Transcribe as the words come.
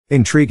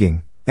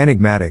Intriguing,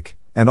 enigmatic,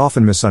 and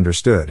often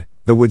misunderstood,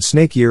 the wood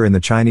snake year in the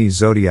Chinese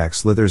zodiac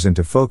slithers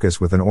into focus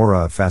with an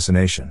aura of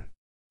fascination.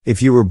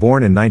 If you were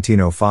born in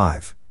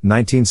 1905,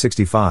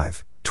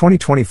 1965,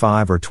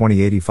 2025 or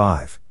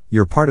 2085,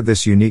 you're part of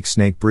this unique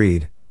snake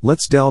breed.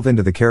 Let's delve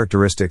into the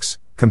characteristics,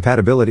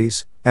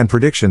 compatibilities, and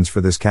predictions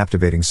for this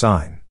captivating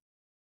sign.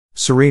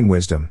 Serene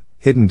wisdom,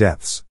 hidden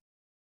depths.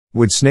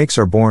 Wood snakes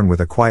are born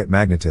with a quiet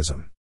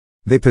magnetism.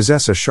 They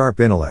possess a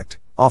sharp intellect,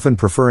 often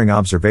preferring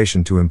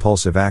observation to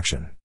impulsive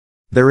action.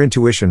 Their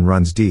intuition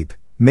runs deep,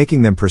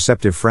 making them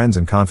perceptive friends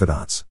and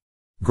confidants.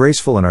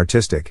 Graceful and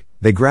artistic,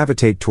 they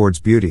gravitate towards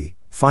beauty,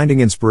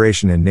 finding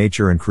inspiration in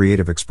nature and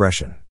creative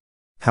expression.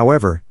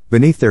 However,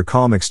 beneath their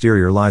calm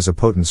exterior lies a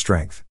potent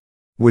strength.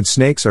 Wood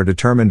snakes are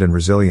determined and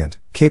resilient,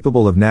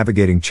 capable of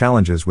navigating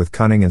challenges with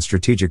cunning and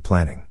strategic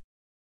planning.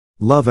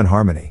 Love and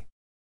harmony.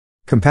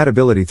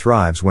 Compatibility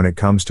thrives when it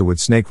comes to wood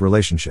snake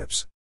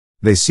relationships.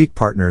 They seek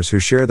partners who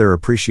share their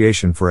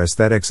appreciation for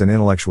aesthetics and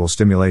intellectual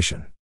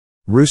stimulation.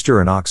 Rooster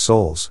and ox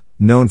souls,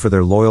 known for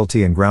their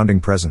loyalty and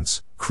grounding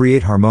presence,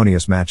 create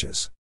harmonious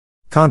matches.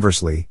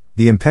 Conversely,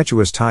 the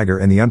impetuous tiger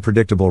and the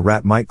unpredictable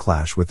rat might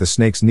clash with the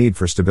snake's need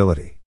for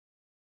stability.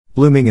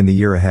 Blooming in the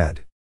year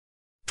ahead.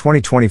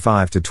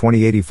 2025 to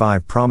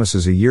 2085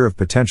 promises a year of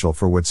potential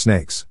for wood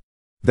snakes.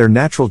 Their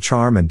natural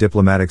charm and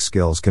diplomatic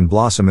skills can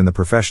blossom in the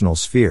professional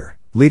sphere,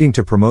 leading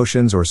to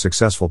promotions or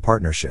successful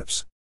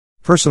partnerships.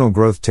 Personal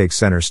growth takes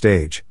center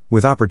stage,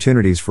 with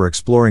opportunities for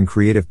exploring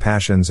creative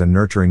passions and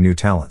nurturing new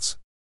talents.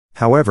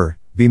 However,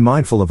 be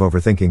mindful of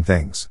overthinking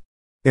things.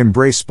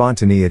 Embrace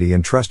spontaneity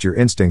and trust your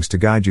instincts to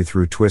guide you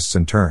through twists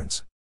and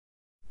turns.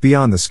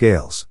 Beyond the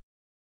scales.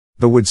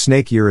 The wood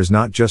snake year is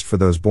not just for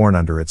those born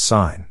under its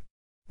sign.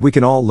 We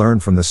can all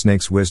learn from the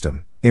snake's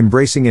wisdom,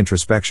 embracing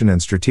introspection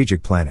and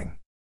strategic planning.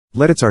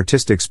 Let its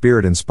artistic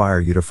spirit inspire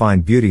you to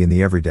find beauty in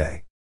the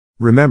everyday.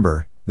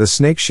 Remember, the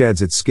snake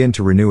sheds its skin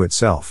to renew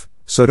itself,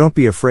 so don't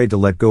be afraid to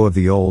let go of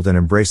the old and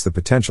embrace the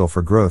potential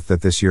for growth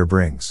that this year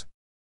brings.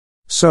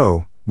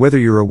 So, whether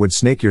you're a wood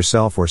snake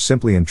yourself or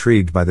simply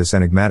intrigued by this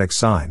enigmatic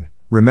sign,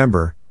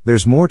 remember,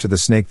 there's more to the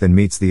snake than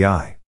meets the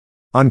eye.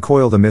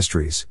 Uncoil the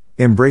mysteries,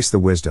 embrace the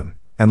wisdom,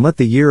 and let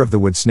the year of the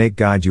wood snake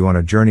guide you on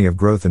a journey of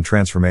growth and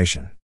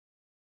transformation.